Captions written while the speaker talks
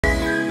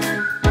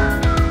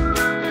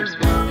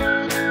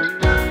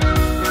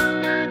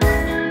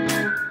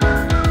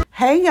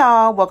Hey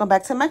y'all, welcome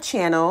back to my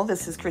channel.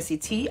 This is Chrissy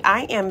T.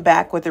 I am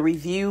back with a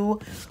review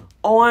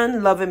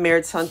on Love and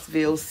Marriage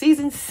Huntsville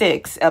season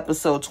 6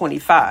 episode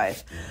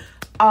 25.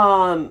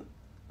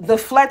 The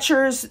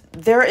Fletchers,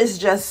 there is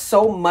just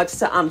so much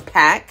to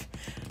unpack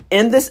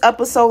in this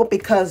episode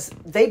because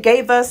they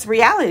gave us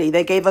reality.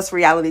 They gave us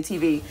reality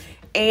TV,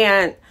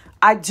 and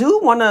I do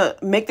want to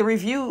make the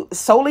review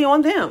solely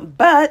on them,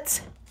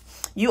 but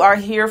you are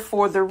here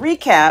for the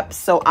recap,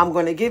 so I'm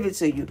going to give it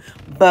to you.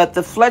 But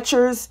the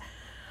Fletchers,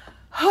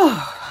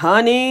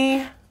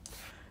 honey,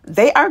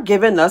 they are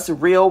giving us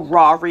real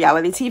raw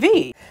reality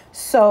TV.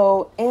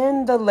 So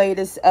in the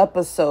latest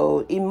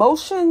episode,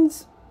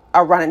 emotions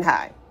are running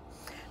high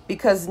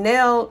because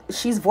Nell,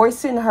 she's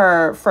voicing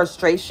her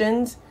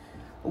frustrations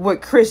with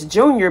Chris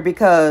Jr.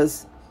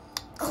 because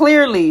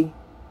clearly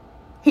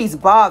he's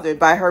bothered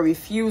by her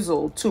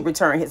refusal to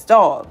return his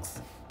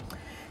dogs.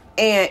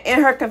 And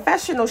in her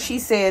confessional, she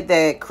said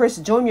that Chris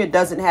Jr.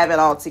 doesn't have it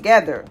all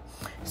together.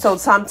 So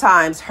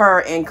sometimes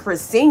her and Chris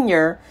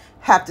Sr.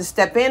 have to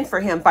step in for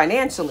him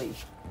financially.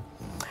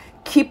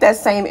 Keep that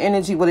same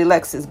energy with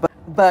Alexis,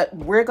 but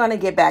we're going to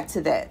get back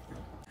to that.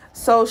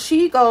 So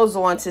she goes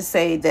on to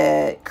say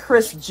that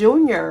Chris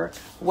Jr.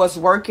 was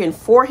working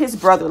for his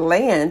brother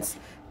Lance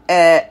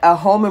at a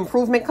home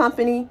improvement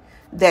company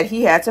that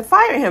he had to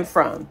fire him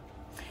from.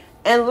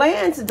 And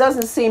Lance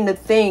doesn't seem to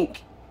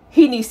think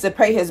he needs to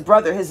pay his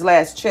brother his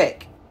last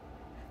check.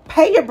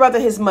 Pay your brother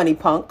his money,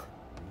 punk.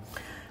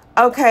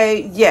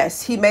 Okay,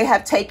 yes, he may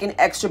have taken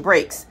extra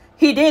breaks.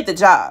 He did the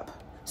job.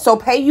 So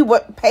pay him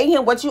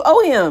what you owe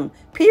him,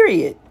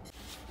 period.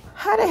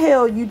 How the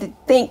hell you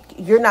think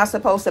you're not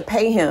supposed to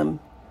pay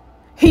him?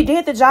 He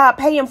did the job,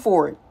 pay him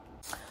for it.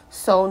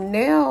 So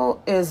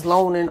Nell is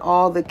loaning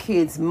all the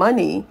kids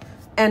money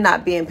and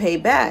not being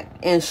paid back.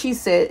 And she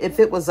said if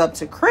it was up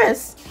to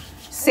Chris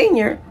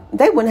Sr.,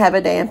 they wouldn't have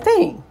a damn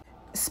thing.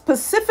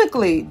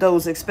 Specifically,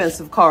 those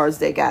expensive cars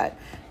they got.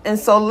 And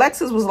so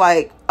Lexus was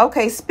like,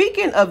 okay,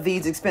 speaking of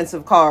these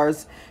expensive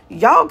cars,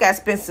 y'all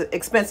got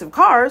expensive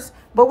cars,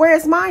 but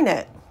where's mine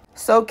at?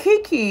 So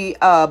Keke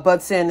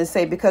butts in to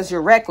say, because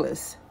you're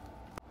reckless.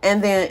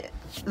 And then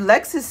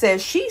Lexus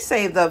says she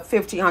saved up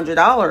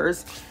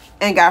 $1,500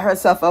 and got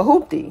herself a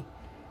hoopty.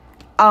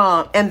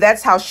 And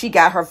that's how she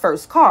got her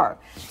first car.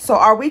 So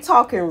are we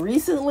talking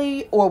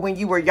recently or when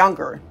you were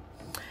younger?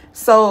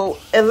 So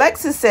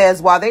Alexis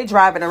says while they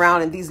driving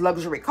around in these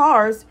luxury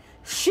cars,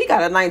 she got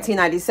a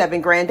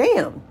 1997 Grand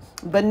Am.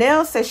 But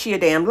Nell says she a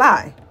damn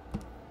lie.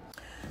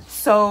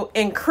 So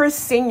in Chris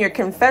Sr.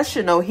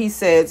 confessional, he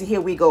says, here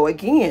we go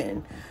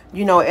again.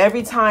 You know,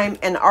 every time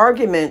an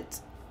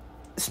argument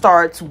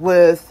starts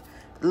with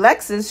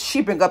Lexus,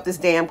 she bring up this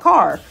damn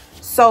car.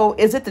 So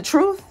is it the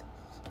truth?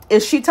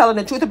 Is she telling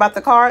the truth about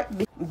the car?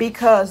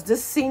 Because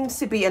this seems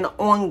to be an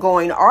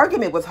ongoing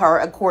argument with her,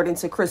 according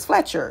to Chris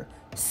Fletcher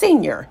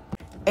Sr.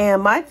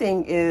 And my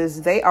thing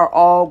is they are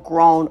all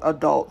grown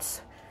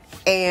adults.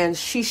 And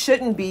she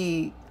shouldn't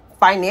be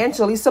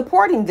financially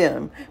supporting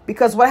them,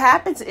 because what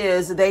happens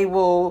is they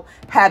will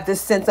have this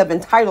sense of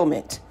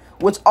entitlement,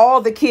 which all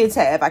the kids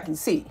have, I can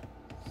see.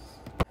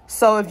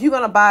 So if you're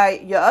going to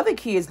buy your other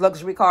kids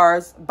luxury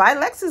cars, buy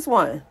Lexus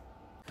one.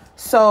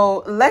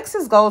 So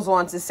Lexus goes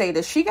on to say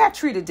that she got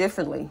treated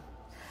differently.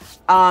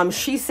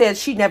 She said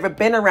she'd never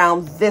been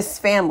around this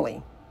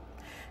family.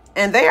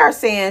 And they are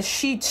saying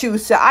she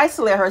chose to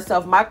isolate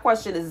herself. My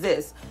question is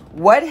this.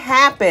 What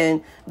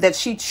happened that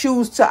she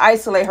chose to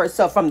isolate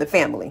herself from the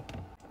family?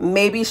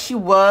 Maybe she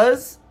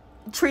was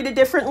treated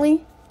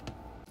differently.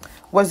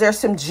 Was there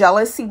some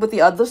jealousy with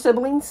the other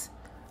siblings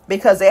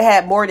because they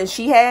had more than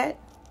she had?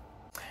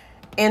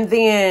 And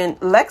then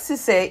Lexus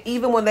said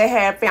even when they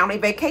had family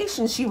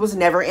vacations, she was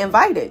never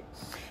invited.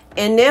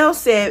 And Nell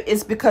said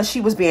it's because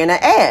she was being an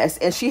ass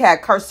and she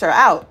had cursed her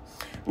out.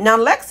 Now,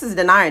 Lex is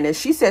denying this.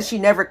 She says she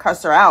never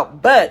cussed her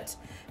out. But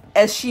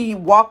as she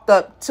walked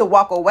up to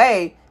walk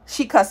away,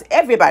 she cussed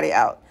everybody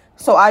out.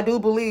 So I do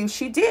believe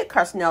she did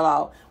cuss Nell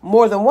out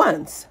more than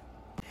once.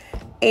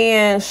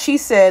 And she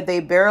said they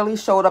barely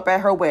showed up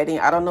at her wedding.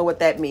 I don't know what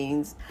that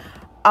means.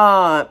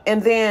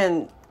 And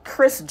then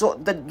Chris,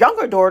 the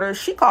younger daughter,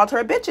 she called her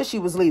a bitch as she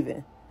was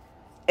leaving.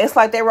 It's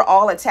like they were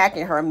all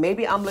attacking her.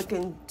 Maybe I'm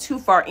looking too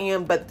far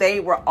in, but they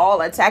were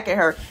all attacking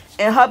her.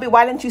 And hubby,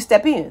 why didn't you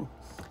step in?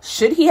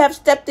 Should he have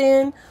stepped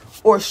in,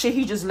 or should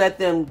he just let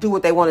them do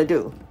what they want to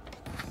do?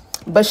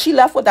 But she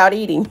left without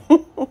eating.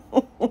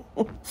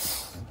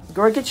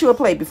 Girl, get you a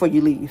plate before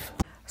you leave.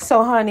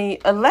 So,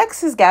 honey,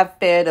 Alexis got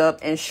fed up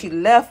and she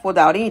left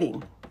without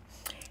eating.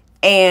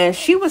 And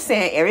she was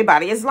saying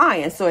everybody is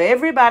lying. So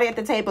everybody at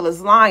the table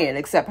is lying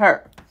except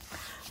her.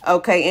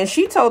 Okay, and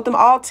she told them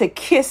all to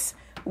kiss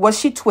what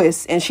she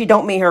twists, and she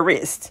don't mean her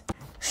wrist.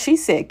 She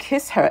said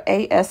kiss her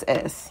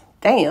ass.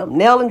 Damn,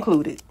 Nell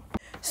included.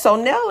 So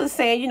Nell is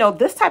saying, you know,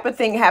 this type of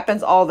thing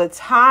happens all the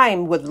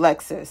time with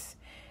Lexus.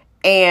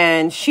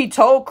 And she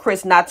told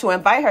Chris not to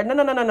invite her.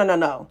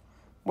 No.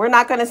 We're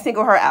not going to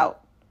single her out.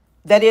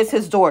 That is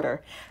his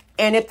daughter.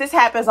 And if this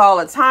happens all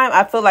the time,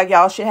 I feel like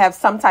y'all should have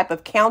some type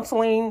of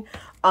counseling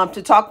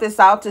to talk this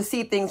out, to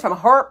see things from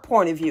her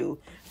point of view,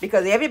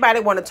 because everybody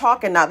want to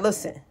talk and not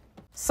listen.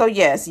 So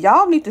yes,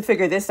 y'all need to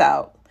figure this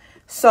out.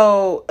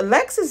 So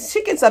Alexis,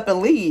 she gets up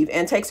and leave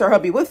and takes her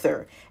hubby with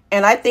her.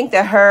 And I think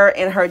that her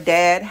and her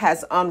dad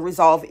has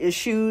unresolved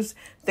issues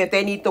that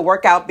they need to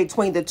work out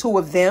between the two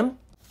of them.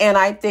 And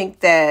I think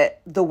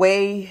that the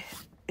way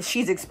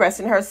she's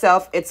expressing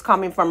herself, it's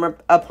coming from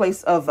a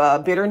place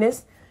of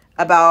bitterness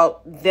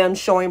about them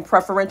showing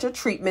preferential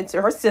treatment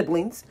to her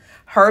siblings,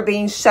 her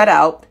being shut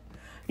out.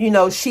 You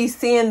know, she's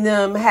seeing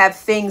them have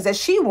things that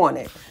she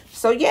wanted.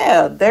 So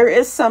yeah, there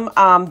is some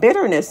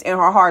bitterness in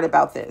her heart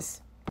about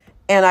this.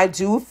 And I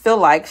do feel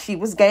like she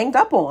was ganged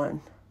up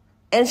on.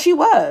 And she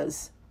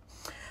was.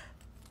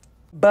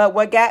 But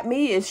what got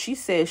me is she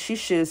said she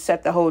should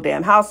set the whole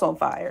damn house on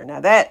fire.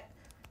 Now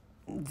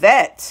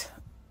that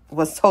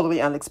was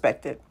totally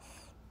unexpected.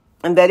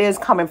 And that is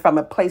coming from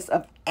a place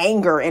of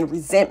anger and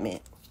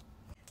resentment.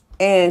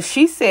 And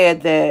she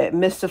said that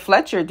Mr.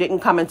 Fletcher didn't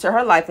come into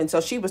her life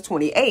until she was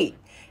 28.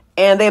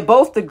 And they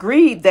both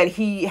agreed that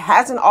he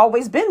hasn't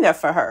always been there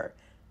for her.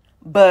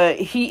 But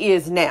he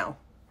is now.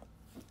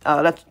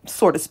 That's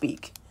so to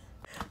speak.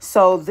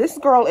 So this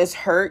girl is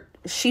hurt.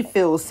 She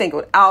feels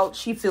singled out.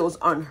 She feels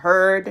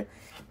unheard.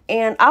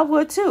 And I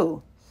would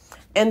too.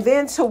 And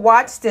then to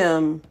watch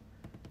them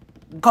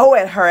go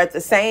at her at the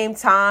same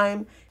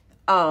time.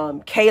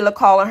 Kayla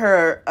calling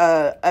her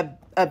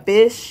a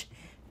bitch.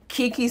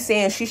 Keke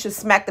saying she should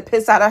smack the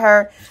piss out of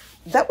her.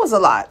 That was a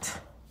lot.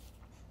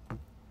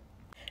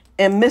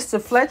 And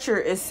Mr. Fletcher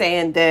is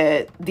saying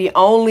that the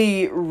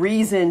only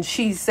reason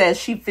she says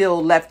she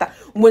feels left out,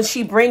 when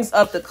she brings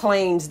up the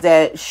claims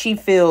that she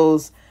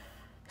feels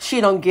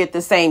she don't get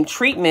the same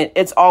treatment,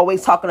 it's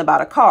always talking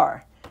about a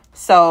car.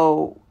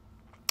 So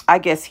I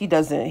guess he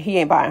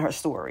ain't buying her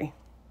story.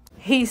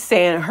 He's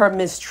saying her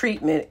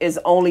mistreatment is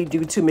only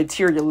due to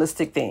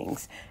materialistic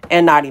things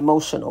and not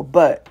emotional.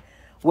 But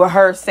with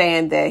her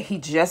saying that he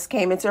just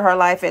came into her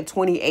life at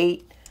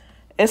 28,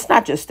 it's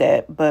not just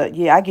that, but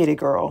yeah, I get it,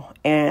 girl.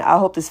 And I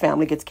hope this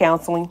family gets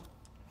counseling.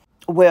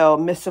 Well,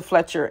 Mr.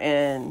 Fletcher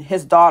and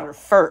his daughter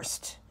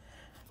first.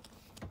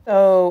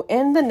 So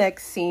in the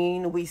next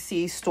scene, we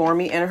see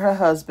Stormi and her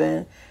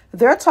husband.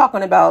 They're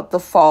talking about the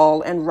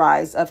fall and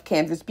rise of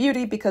Canvas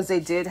Beauty because they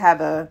did have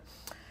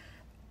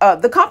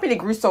the company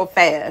grew so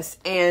fast,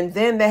 and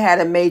then they had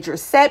a major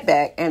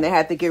setback and they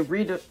had to get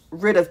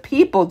rid of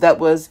people that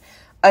was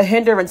a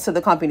hindrance to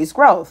the company's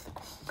growth.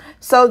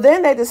 So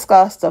then they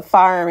discussed the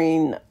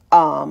firing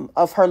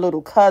of her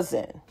little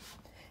cousin.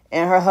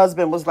 And her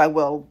husband was like,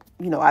 well,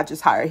 I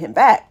just hired him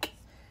back.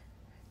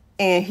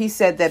 And he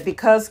said that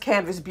because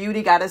Canvas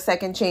Beauty got a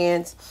second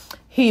chance,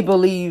 he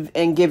believed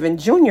in giving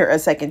Junior a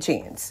second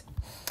chance.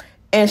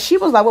 And she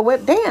was like, well,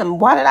 damn,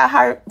 why did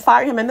I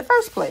fire him in the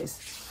first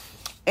place?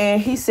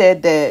 And he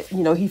said that,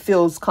 he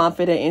feels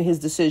confident in his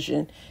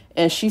decision.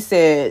 And she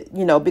said,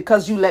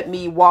 because you let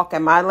me walk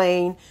in my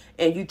lane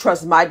and you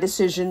trust my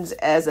decisions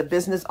as a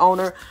business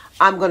owner,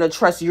 I'm going to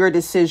trust your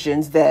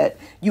decisions that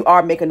you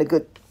are making a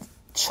good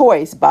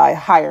choice by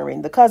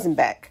hiring the cousin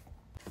back.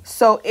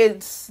 So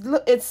it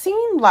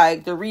seemed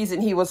like the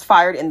reason he was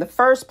fired in the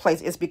first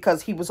place is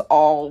because he was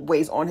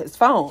always on his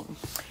phone.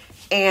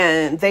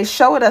 And they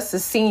showed us a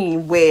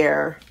scene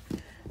where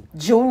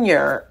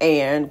Junior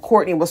and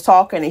Courtney was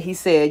talking and he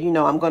said,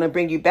 I'm going to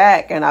bring you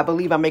back and I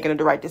believe I'm making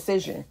the right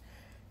decision.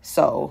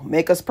 So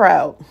make us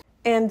proud.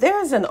 And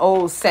there's an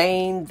old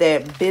saying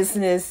that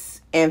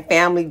business and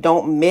family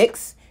don't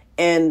mix.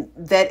 And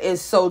that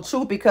is so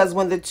true because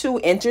when the two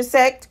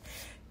intersect,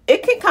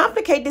 it can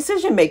complicate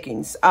decision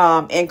makings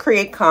and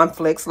create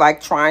conflicts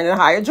like trying to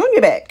hire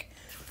Junior back,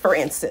 for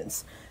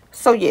instance.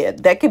 So yeah,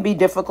 that can be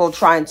difficult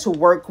trying to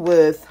work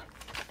with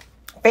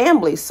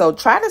families. So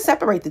try to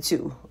separate the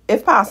two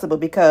if possible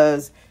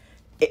because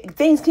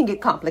things can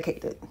get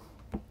complicated.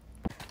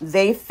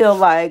 They feel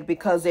like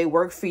because they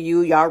work for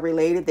you, y'all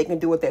related, they can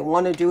do what they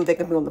want to do. They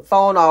can be on the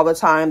phone all the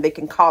time. They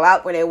can call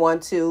out when they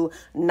want to,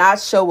 not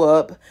show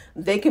up.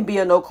 They can be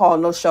a no call,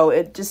 no show.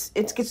 It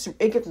gets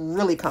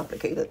really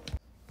complicated.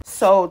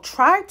 So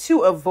try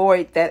to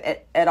avoid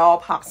that at all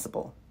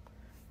possible.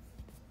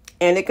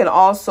 And it can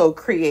also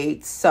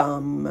create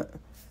some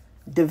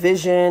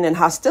division and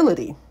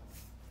hostility.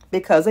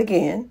 Because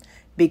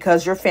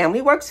your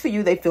family works for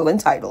you, they feel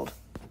entitled.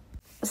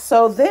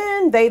 So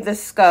then they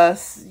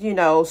discuss,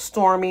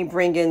 Stormi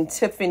bringing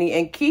Tiffany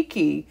and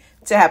Keke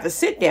to have a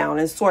sit down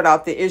and sort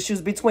out the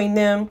issues between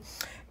them.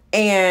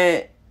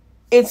 And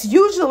it's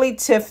usually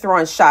Tiff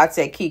throwing shots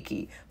at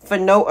Keke for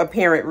no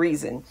apparent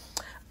reason.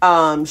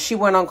 She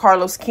went on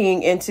Carlos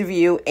King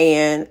interview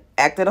and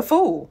acted a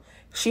fool.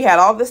 She had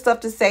all this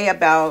stuff to say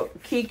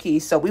about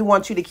Keke. So we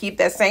want you to keep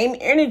that same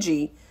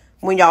energy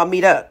when y'all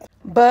meet up.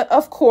 But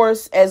of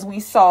course, as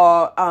we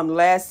saw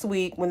last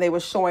week when they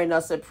were showing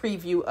us a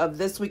preview of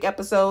this week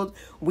episode,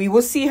 we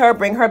will see her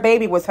bring her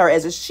baby with her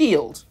as a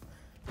shield.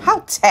 How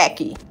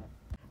tacky.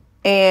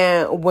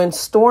 And when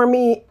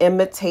Stormi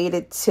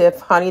imitated Tiff,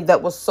 honey,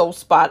 that was so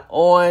spot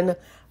on.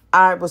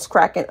 I was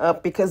cracking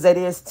up because that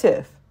is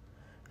Tiff.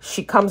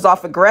 She comes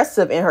off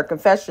aggressive in her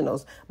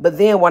confessionals, but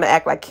then want to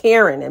act like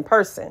Karen in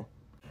person.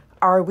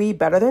 Are we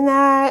better than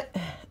that?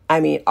 I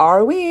mean,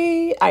 are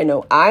we? I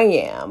know I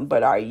am,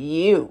 but are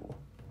you?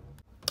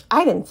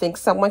 I didn't think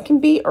someone can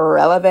be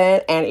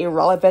relevant and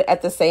irrelevant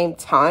at the same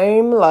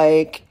time.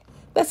 Like,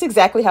 that's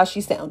exactly how she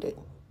sounded.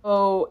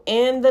 So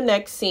in the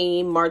next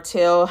scene,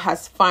 Martell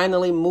has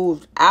finally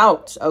moved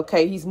out.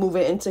 Okay, he's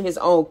moving into his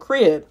own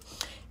crib.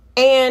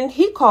 And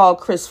he called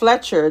Chris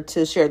Fletcher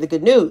to share the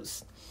good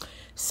news.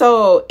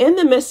 So in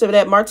the midst of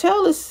that,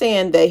 Martell is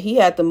saying that he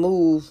had to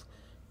move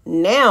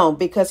now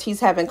because he's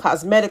having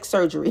cosmetic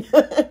surgery.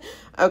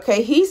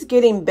 Okay, he's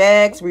getting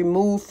bags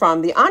removed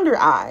from the under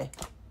eye.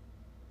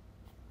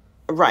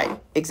 Right,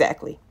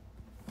 exactly.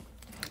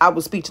 I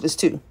was speechless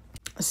too.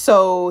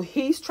 So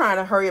he's trying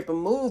to hurry up and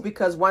move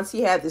because once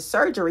he had the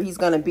surgery, he's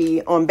going to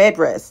be on bed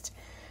rest.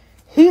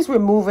 He's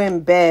removing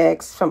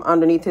bags from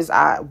underneath his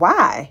eye.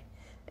 Why?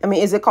 I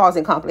mean, is it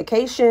causing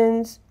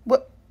complications?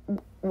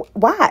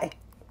 Why?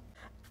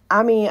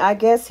 I mean, I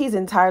guess he's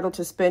entitled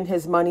to spend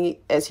his money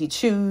as he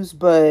chooses,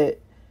 but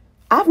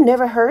I've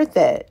never heard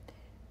that.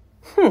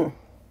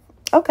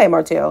 Okay,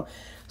 Martell.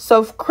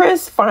 So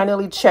Chris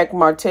finally checked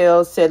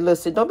Martell, said,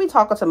 listen, don't be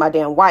talking to my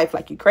damn wife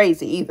like you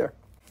crazy either.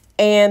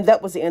 And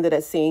that was the end of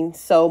that scene.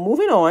 So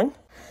moving on.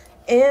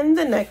 In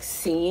the next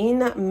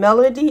scene,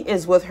 Melody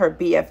is with her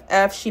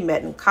BFF she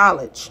met in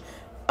college.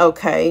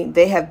 Okay,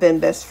 they have been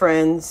best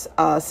friends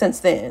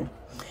since then.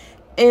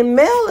 And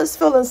Mel is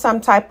feeling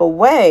some type of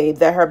way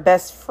that her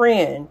best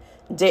friend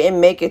didn't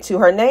make it to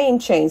her name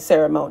change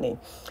ceremony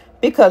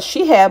because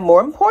she had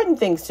more important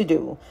things to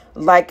do,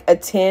 like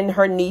attend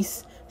her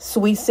niece's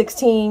Sweet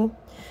 16.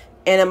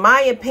 And in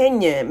my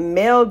opinion,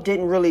 Mel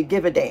didn't really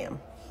give a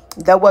damn.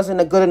 That wasn't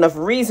a good enough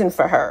reason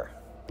for her.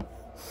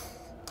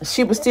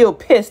 She was still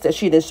pissed that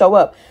she didn't show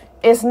up.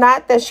 It's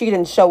not that she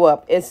didn't show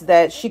up. It's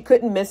that she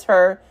couldn't miss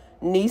her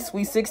niece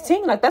Sweet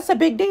 16. Like, that's a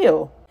big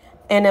deal.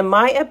 And in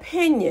my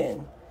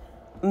opinion,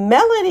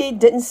 Melody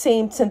didn't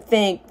seem to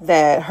think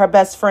that her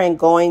best friend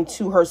going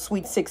to her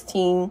Sweet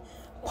 16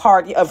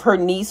 party of her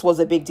niece was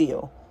a big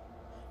deal.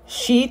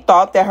 She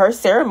thought that her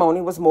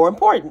ceremony was more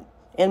important,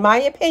 in my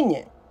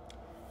opinion.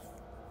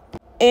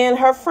 And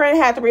her friend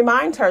had to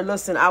remind her,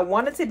 listen, I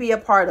wanted to be a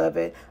part of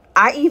it.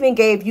 I even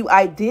gave you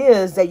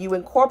ideas that you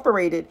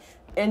incorporated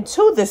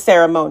into the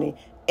ceremony.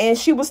 And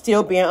she was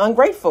still being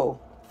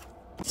ungrateful.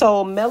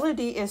 So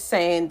Melody is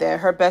saying that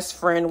her best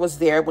friend was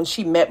there when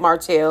she met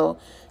Martell.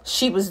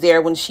 She was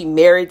there when she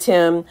married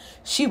him.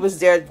 She was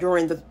there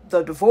during the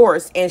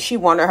divorce. And she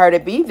wanted her to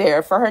be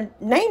there for her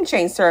name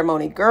change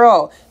ceremony.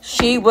 Girl,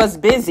 she was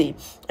busy.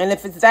 And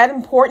if it's that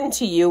important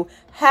to you,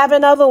 have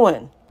another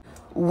one.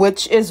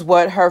 Which is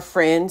what her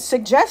friend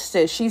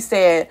suggested. She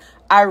said,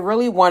 I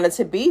really wanted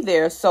to be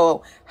there.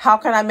 So how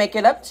can I make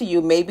it up to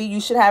you? Maybe you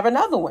should have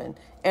another one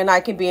and I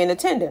can be in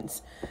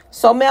attendance.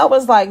 So Mel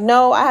was like,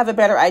 no, I have a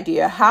better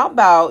idea. How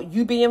about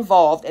you be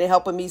involved in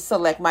helping me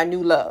select my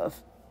new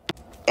love?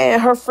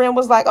 And her friend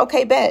was like,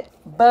 okay, bet.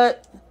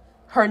 But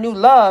her new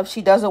love,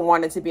 she doesn't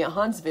want it to be in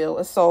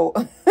Huntsville. So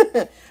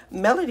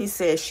Melody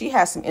says she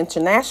has some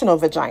international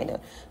vagina.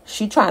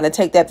 She trying to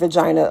take that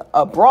vagina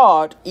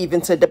abroad,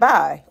 even to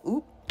Dubai.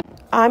 Oop.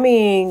 I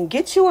mean,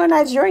 get you a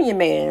Nigerian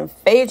man.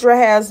 Phaedra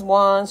has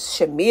one.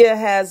 Shamia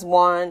has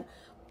one.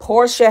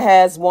 Portia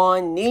has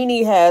one.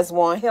 Nene has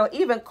one. Hell,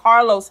 even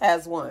Carlos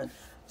has one.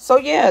 So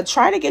yeah,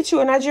 try to get you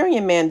a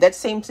Nigerian man. That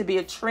seems to be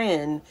a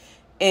trend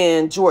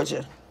in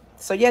Georgia.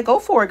 So yeah, go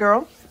for it,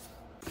 girl.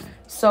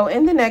 So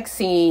in the next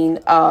scene,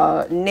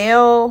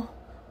 Nell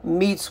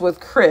meets with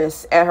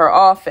Chris at her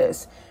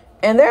office.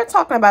 And they're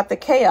talking about the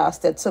chaos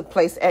that took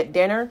place at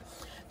dinner.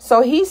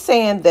 So he's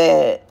saying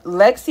that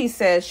Lexi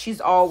says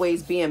she's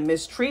always being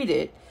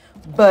mistreated,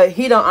 but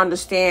he don't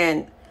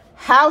understand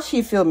how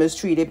she feel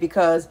mistreated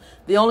because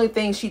the only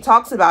thing she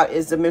talks about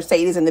is the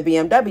Mercedes and the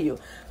BMW.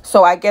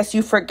 So I guess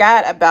you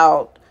forgot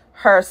about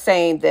her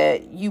saying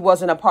that you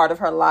wasn't a part of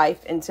her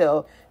life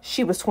until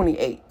she was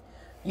 28.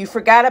 You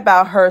forgot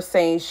about her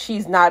saying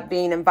she's not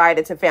being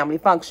invited to family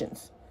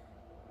functions.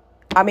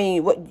 I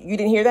mean, what, you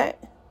didn't hear that?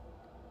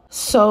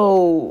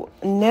 So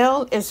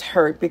Nell is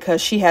hurt because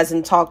she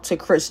hasn't talked to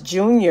Chris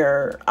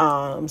Jr.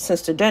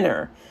 Since the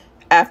dinner.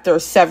 After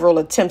several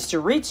attempts to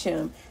reach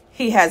him,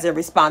 he hasn't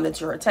responded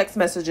to her text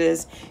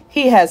messages.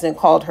 He hasn't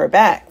called her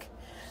back.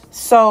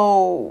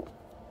 So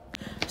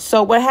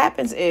what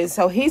happens is,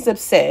 so he's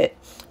upset.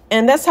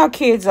 And that's how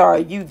kids are.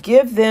 You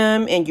give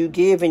them and you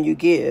give and you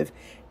give.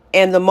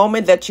 And the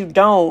moment that you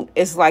don't,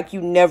 it's like you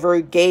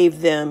never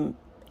gave them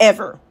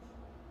ever.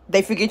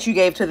 They forget you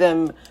gave to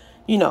them,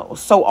 you know,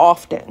 so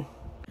often.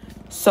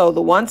 So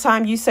the one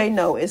time you say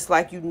no, it's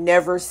like you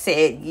never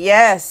said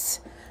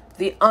yes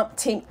the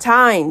umpteenth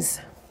times.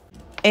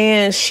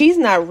 And she's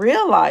not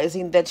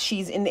realizing that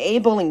she's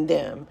enabling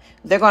them.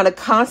 They're going to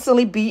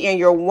constantly be in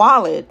your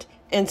wallet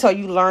until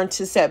you learn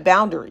to set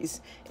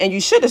boundaries. And you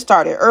should have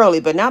started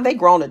early, but now they're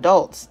grown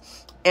adults.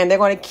 And they're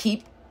going to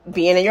keep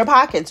being in your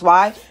pockets.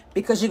 Why?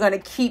 Because you're going to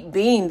keep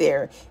being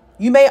there.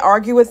 You may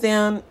argue with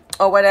them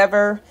or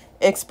whatever,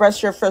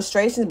 express your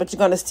frustrations, but you're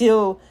going to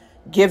still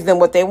give them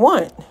what they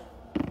want.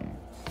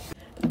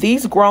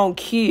 These grown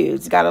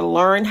kids got to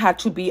learn how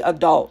to be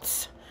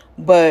adults.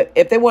 But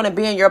if they want to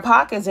be in your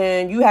pockets,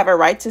 and you have a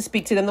right to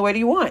speak to them the way that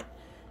you want.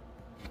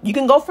 You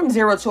can go from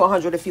 0 to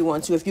 100 if you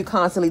want to, if you're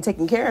constantly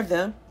taking care of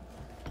them.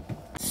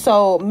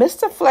 So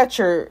Mr.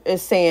 Fletcher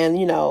is saying,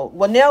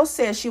 Nell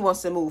says she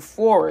wants to move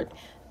forward.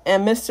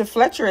 And Mr.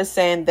 Fletcher is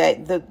saying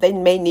that they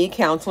may need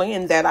counseling,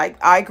 and that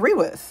I agree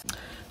with.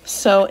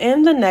 So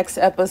in the next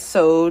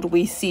episode,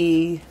 we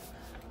see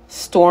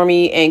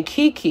Stormi and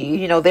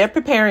Keke. They're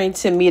preparing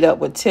to meet up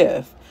with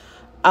Tiff.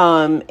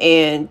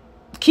 And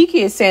Keke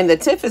is saying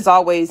that Tiff is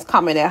always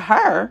coming at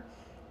her,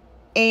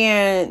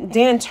 and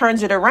then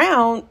turns it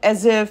around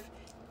as if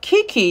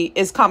Keke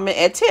is coming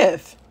at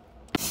Tiff.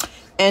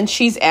 And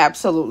she's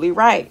absolutely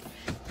right.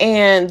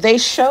 And they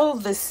show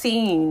the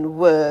scene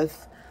with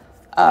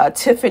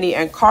Tiffany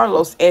and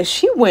Carlos, and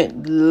she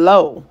went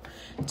low,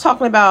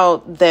 talking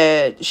about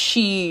that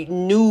she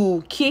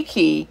knew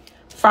Keke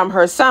from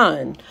her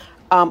son.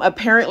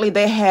 Apparently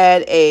they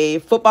had a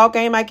football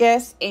game, I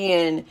guess,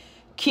 and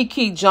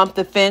Keke jumped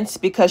the fence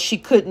because she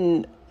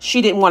didn't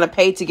want to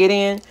pay to get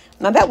in.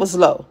 Now that was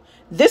low.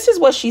 This is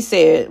what she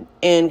said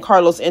in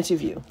Carlos'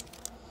 interview.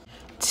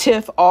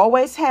 Tiff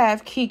always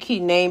have Keke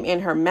name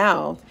in her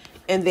mouth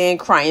and then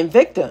crying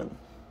victim.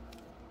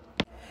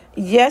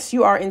 Yes,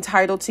 you are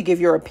entitled to give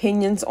your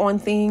opinions on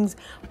things,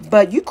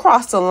 but you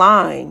crossed the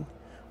line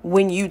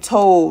when you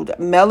told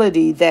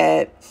Melody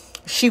that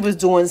she was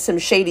doing some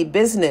shady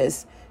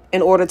business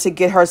in order to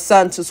get her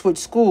son to switch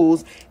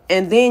schools.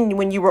 And then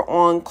when you were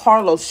on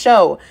Carlos'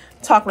 show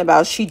talking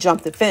about she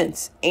jumped the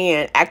fence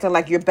and acting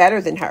like you're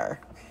better than her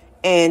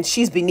and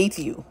she's beneath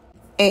you.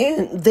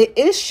 And the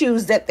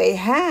issues that they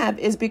have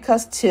is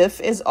because Tiff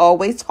is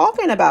always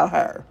talking about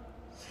her.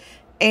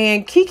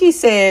 And Keke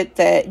said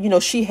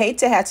that, she hate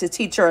to have to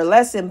teach her a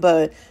lesson,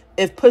 but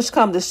if push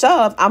comes to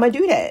shove, I'm going to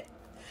do that.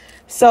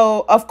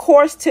 So, of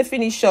course,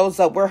 Tiffany shows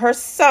up with her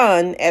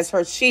son as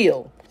her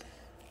shield.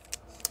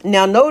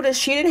 Now, notice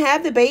she didn't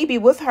have the baby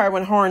with her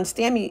when her and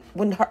Stormi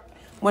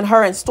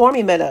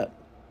met up.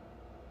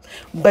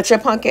 But your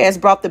punk ass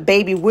brought the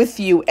baby with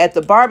you at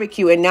the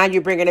barbecue, and now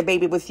you're bringing the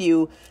baby with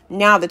you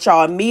now that y'all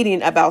are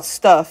meeting about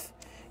stuff.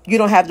 You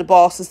don't have the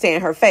balls to stay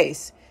in her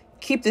face.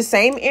 Keep the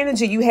same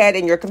energy you had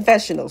in your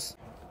confessionals.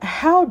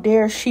 How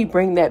dare she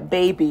bring that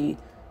baby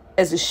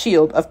as a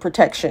shield of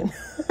protection?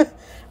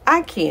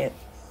 I can't.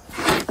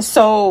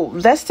 So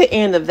that's the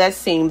end of that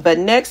scene. But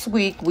next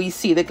week, we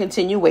see the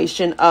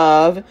continuation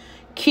of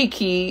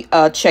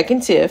Keke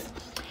checking Tiff.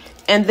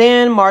 And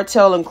then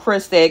Martell and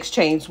Chris, they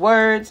exchange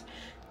words.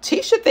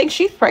 Tisha thinks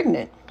she's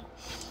pregnant.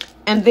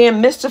 And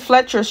then Mr.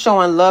 Fletcher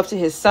showing love to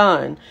his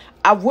son.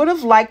 I would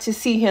have liked to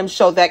see him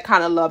show that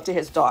kind of love to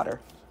his daughter.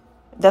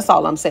 That's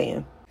all I'm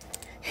saying.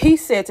 He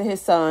said to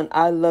his son,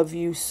 I love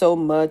you so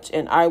much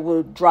and I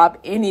would drop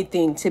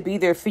anything to be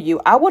there for you.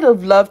 I would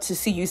have loved to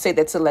see you say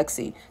that to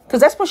Lexi,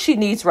 because that's what she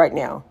needs right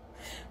now.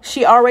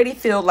 She already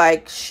feel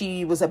like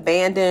she was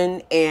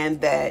abandoned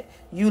and that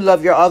you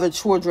love your other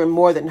children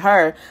more than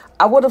her.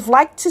 I would have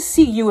liked to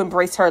see you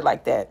embrace her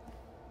like that.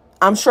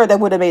 I'm sure that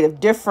would have made a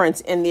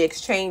difference in the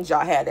exchange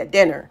y'all had at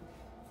dinner.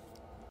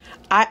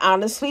 I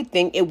honestly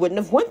think it wouldn't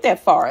have went that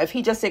far if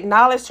he just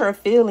acknowledged her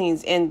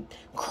feelings and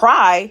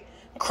cried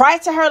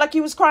to her like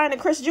he was crying to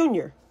Chris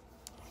Jr.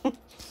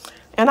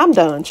 And I'm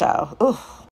done, child. Ugh.